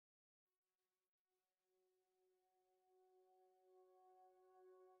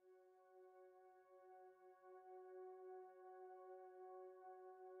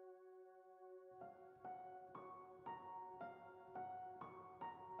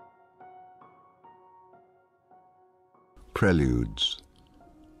Preludes.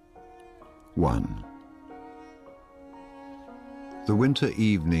 1. The winter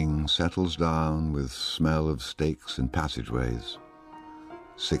evening settles down with smell of steaks in passageways.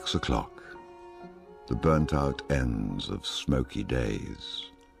 6 o'clock, the burnt-out ends of smoky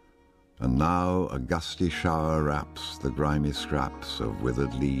days. And now a gusty shower wraps the grimy scraps of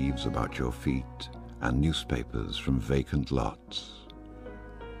withered leaves about your feet and newspapers from vacant lots.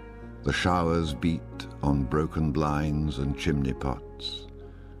 The showers beat on broken blinds and chimney pots,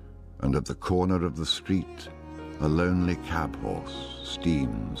 and at the corner of the street a lonely cab horse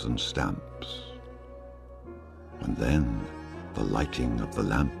steams and stamps. And then the lighting of the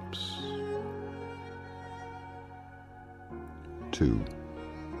lamps. 2.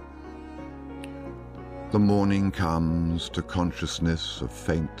 The morning comes to consciousness of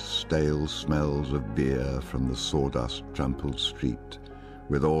faint, stale smells of beer from the sawdust-trampled street,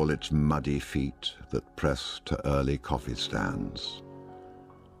 with all its muddy feet that press to early coffee stands.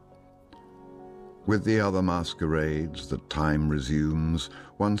 With the other masquerades that time resumes,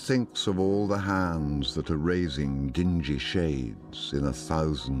 one thinks of all the hands that are raising dingy shades in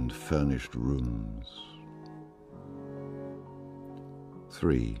 1,000 furnished rooms.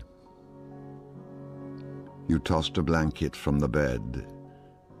 3. You tossed a blanket from the bed.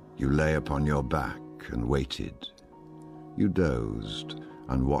 You lay upon your back and waited. You dozed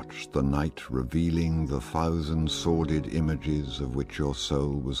and watched the night revealing the 1,000 sordid images of which your soul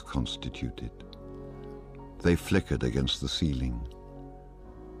was constituted. They flickered against the ceiling.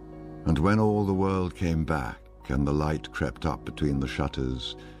 And when all the world came back and the light crept up between the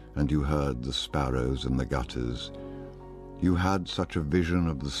shutters and you heard the sparrows in the gutters, you had such a vision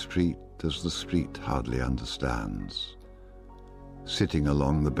of the street as the street hardly understands, sitting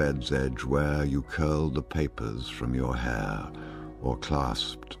along the bed's edge where you curled the papers from your hair or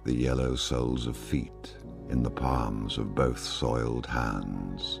clasped the yellow soles of feet in the palms of both soiled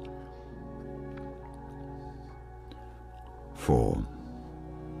hands. 4.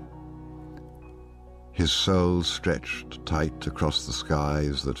 His soul stretched tight across the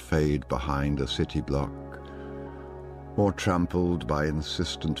skies that fade behind a city block, or trampled by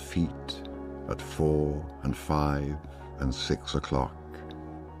insistent feet at 4 and 5 and 6 o'clock,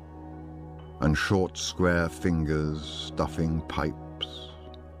 and short square fingers stuffing pipes,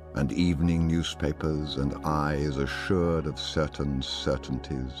 and evening newspapers and eyes assured of certain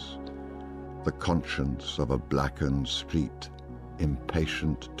certainties, the conscience of a blackened street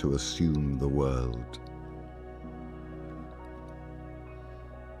impatient to assume the world.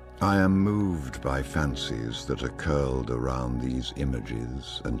 I am moved by fancies that are curled around these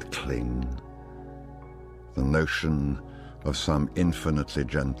images and cling. The notion of some infinitely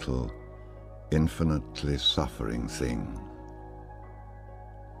gentle, infinitely suffering thing.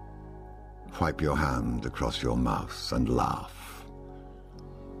 Wipe your hand across your mouth and laugh.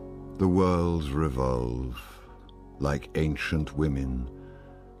 The worlds revolve like ancient women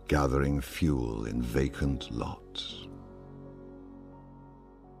gathering fuel in vacant lots.